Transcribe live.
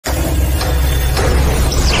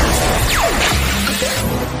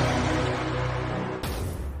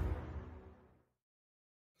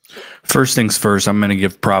First things first, I'm going to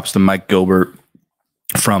give props to Mike Gilbert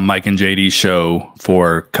from Mike and JD's show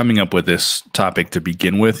for coming up with this topic to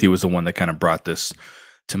begin with. He was the one that kind of brought this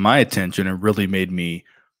to my attention and really made me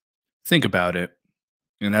think about it.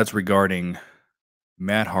 And that's regarding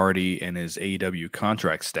Matt Hardy and his AEW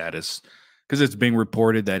contract status, because it's being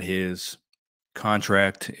reported that his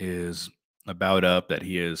contract is about up, that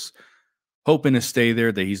he is hoping to stay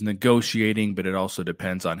there, that he's negotiating, but it also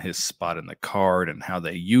depends on his spot in the card and how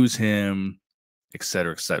they use him, et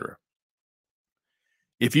cetera, et cetera.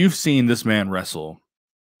 If you've seen this man wrestle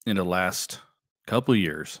in the last couple of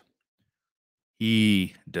years,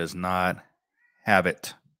 he does not have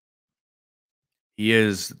it. He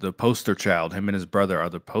is the poster child. Him and his brother are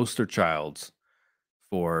the poster childs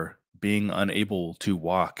for being unable to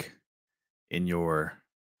walk in your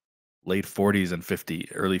late 40s and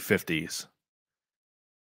early 50s.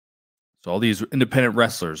 So all these independent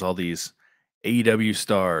wrestlers, all these AEW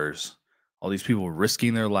stars, all these people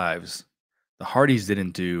risking their lives, the Hardys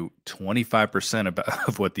didn't do 25%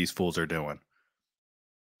 of what these fools are doing.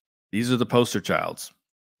 These are the poster childs.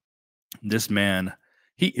 This man,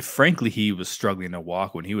 he was struggling to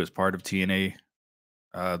walk when he was part of TNA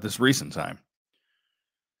this recent time.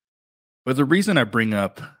 But the reason I bring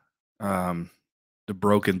up the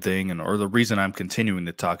broken thing, or the reason I'm continuing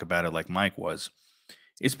to talk about it like Mike was,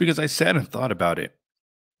 is because I sat and thought about it.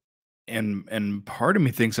 And part of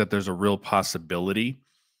me thinks that there's a real possibility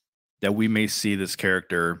that we may see this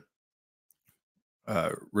character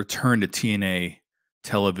return to TNA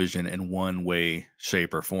television in one way,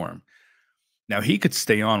 shape, or form. Now, he could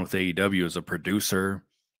stay on with AEW as a producer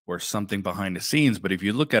or something behind the scenes, but if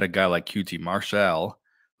you look at a guy like QT Marshall,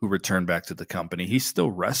 who returned back to the company, he's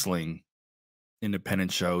still wrestling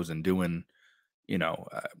independent shows and doing,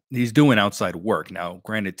 he's doing outside work. Now,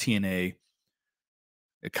 granted, TNA,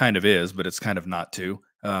 it kind of is, but it's kind of not too.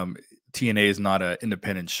 TNA is not an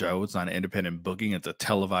independent show. It's not an independent booking. It's a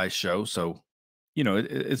televised show. So,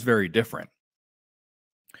 it's very different.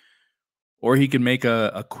 Or he can make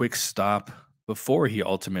a quick stop before he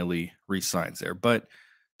ultimately resigns there. But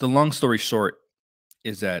the long story short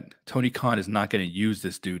is that Tony Khan is not going to use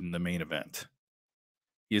this dude in the main event.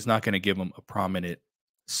 He is not going to give him a prominent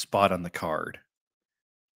spot on the card.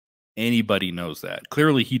 Anybody knows that.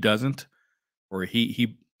 Clearly he doesn't, or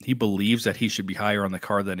he believes that he should be higher on the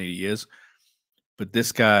card than he is. But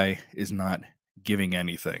this guy is not giving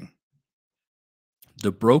anything.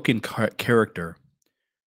 The broken character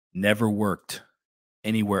never worked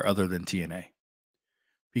anywhere other than TNA,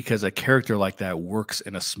 because a character like that works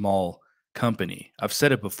in a small company. I've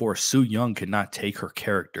said it before, Sue Young could not take her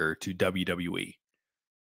character to WWE.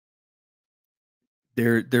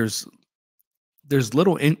 There's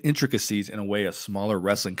little intricacies in a way a smaller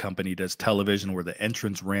wrestling company does television, where the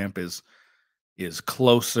entrance ramp is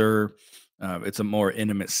closer. It's a more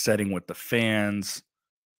intimate setting with the fans.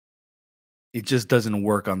 It just doesn't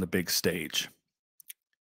work on the big stage.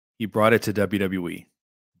 He brought it to WWE,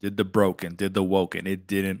 did the broken, did the woken. It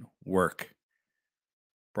didn't work.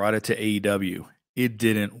 Brought it to AEW. It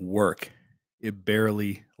didn't work. It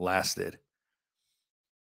barely lasted.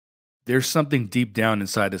 There's something deep down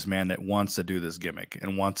inside this man that wants to do this gimmick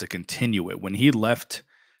and wants to continue it. When he left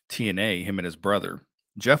TNA, him and his brother,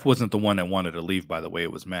 Jeff wasn't the one that wanted to leave, by the way.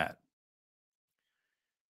 It was Matt.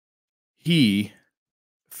 He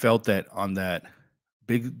felt that on that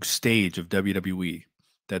big stage of WWE,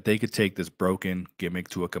 that they could take this broken gimmick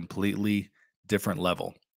to a completely different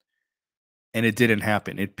level. And it didn't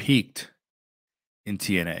happen. It peaked in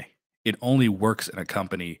TNA. It only works in a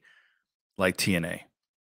company like TNA.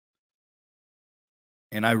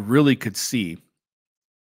 And I really could see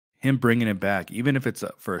him bringing it back, even if it's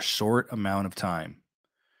for a short amount of time.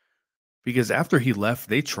 Because after he left,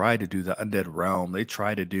 they tried to do the Undead Realm. They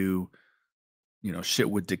tried to do, shit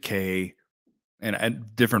with Decay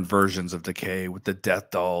and different versions of Decay with the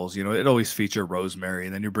Death Dolls. It always featured Rosemary,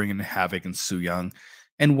 and then you're bringing Havoc and Sue Young.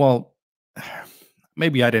 And while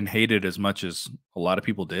maybe I didn't hate it as much as a lot of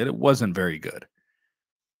people did, it wasn't very good.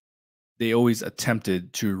 They always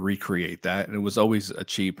attempted to recreate that, and it was always a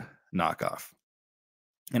cheap knockoff.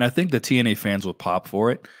 And I think the TNA fans would pop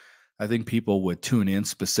for it. I think people would tune in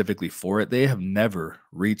specifically for it. They have never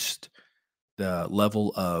reached the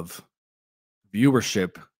level of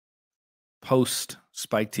viewership post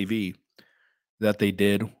Spike TV that they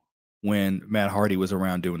did when Matt Hardy was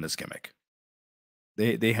around doing this gimmick.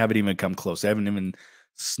 They haven't even come close. They haven't even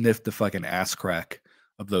sniffed the fucking ass crack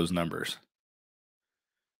of those numbers.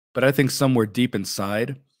 But I think somewhere deep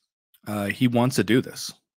inside, he wants to do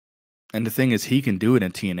this. And the thing is, he can do it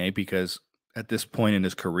in TNA because at this point in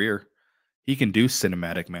his career, he can do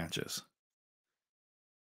cinematic matches.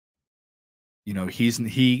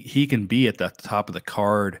 He can be at the top of the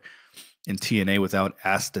card in TNA without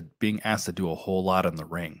being asked to do a whole lot in the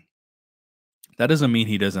ring. That doesn't mean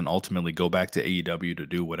he doesn't ultimately go back to AEW to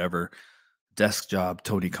do whatever desk job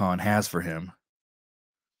Tony Khan has for him.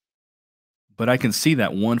 But I can see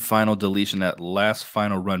that one final deletion, that last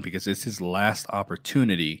final run, because it's his last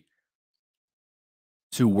opportunity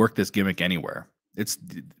to work this gimmick anywhere. It's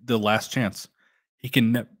the last chance. He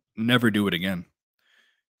can never do it again.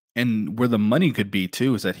 And where the money could be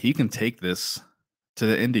too is that he can take this to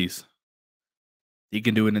the indies. He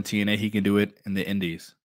can do it in TNA. He can do it in the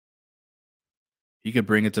indies. He could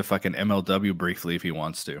bring it to fucking MLW briefly if he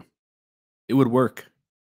wants to. It would work.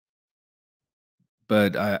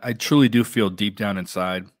 But I truly do feel deep down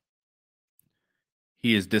inside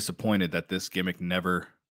he is disappointed that this gimmick never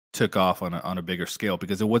took off on a bigger scale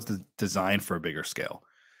because it was designed for a bigger scale.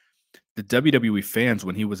 The WWE fans,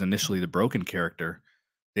 when he was initially the broken character,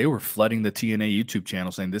 they were flooding the TNA YouTube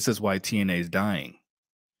channel saying this is why TNA is dying.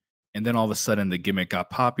 And then all of a sudden the gimmick got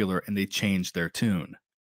popular and they changed their tune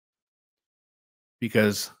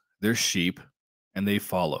because they're sheep and they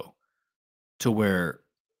follow, to where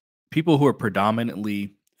people who are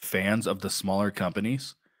predominantly fans of the smaller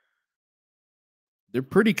companies, they're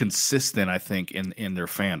pretty consistent, I think, in their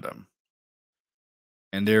fandom.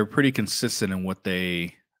 And they're pretty consistent in what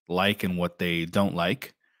they like and what they don't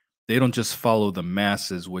like. They don't just follow the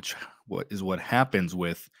masses, which what happens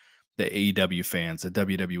with the AEW fans, the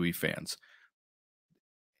WWE fans.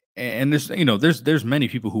 And there's many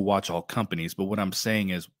people who watch all companies, but what I'm saying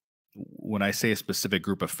is when I say a specific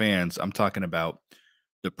group of fans, I'm talking about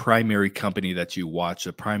the primary company that you watch,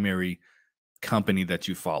 the primary company that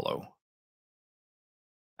you follow.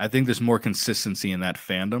 I think there's more consistency in that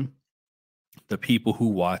fandom. The people who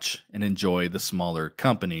watch and enjoy the smaller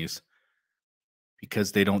companies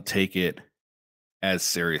because they don't take it as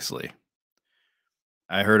seriously.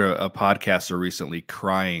 I heard a podcaster recently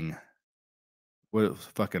crying. What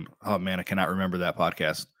fucking oh man, I cannot remember that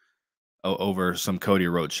podcast over some Cody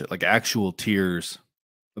Rhodes shit. Like actual tears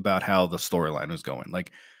about how the storyline was going.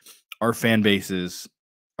 Like our fan bases,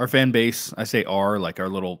 our fan base, I say our like our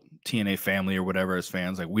little TNA family or whatever as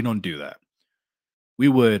fans, like we don't do that. We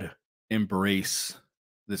would embrace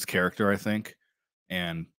this character, I think,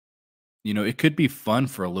 and it could be fun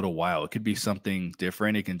for a little while. It could be something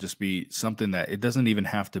different. It can just be something that it doesn't even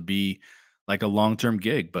have to be like a long-term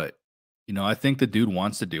gig, but I think the dude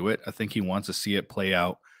wants to do it. I think he wants to see it play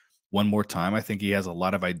out one more time. I think he has a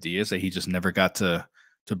lot of ideas that he just never got to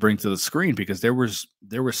bring to the screen because there were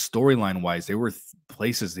storyline wise, there were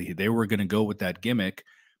places that they were going to go with that gimmick,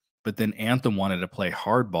 but then Anthem wanted to play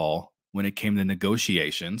hardball when it came to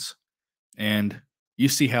negotiations, and you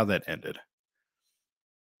see how that ended.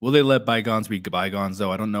 Will they let bygones be bygones,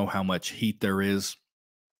 though? I don't know how much heat there is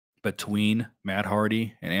between Matt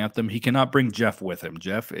Hardy and Anthem. He cannot bring Jeff with him.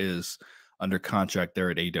 Jeff is under contract there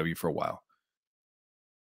at AEW for a while.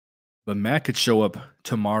 But Matt could show up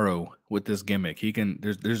tomorrow with this gimmick. He can.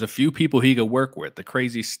 There's a few people he could work with: the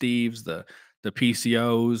Crazy Steves, the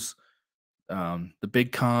PCOs, the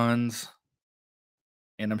Big Cons,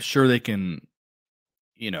 and I'm sure they can.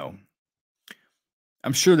 You know,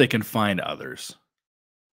 I'm sure they can find others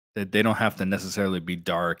that they don't have to necessarily be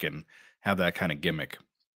dark and have that kind of gimmick.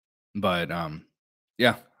 But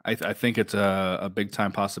yeah, I think it's a big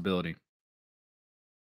time possibility.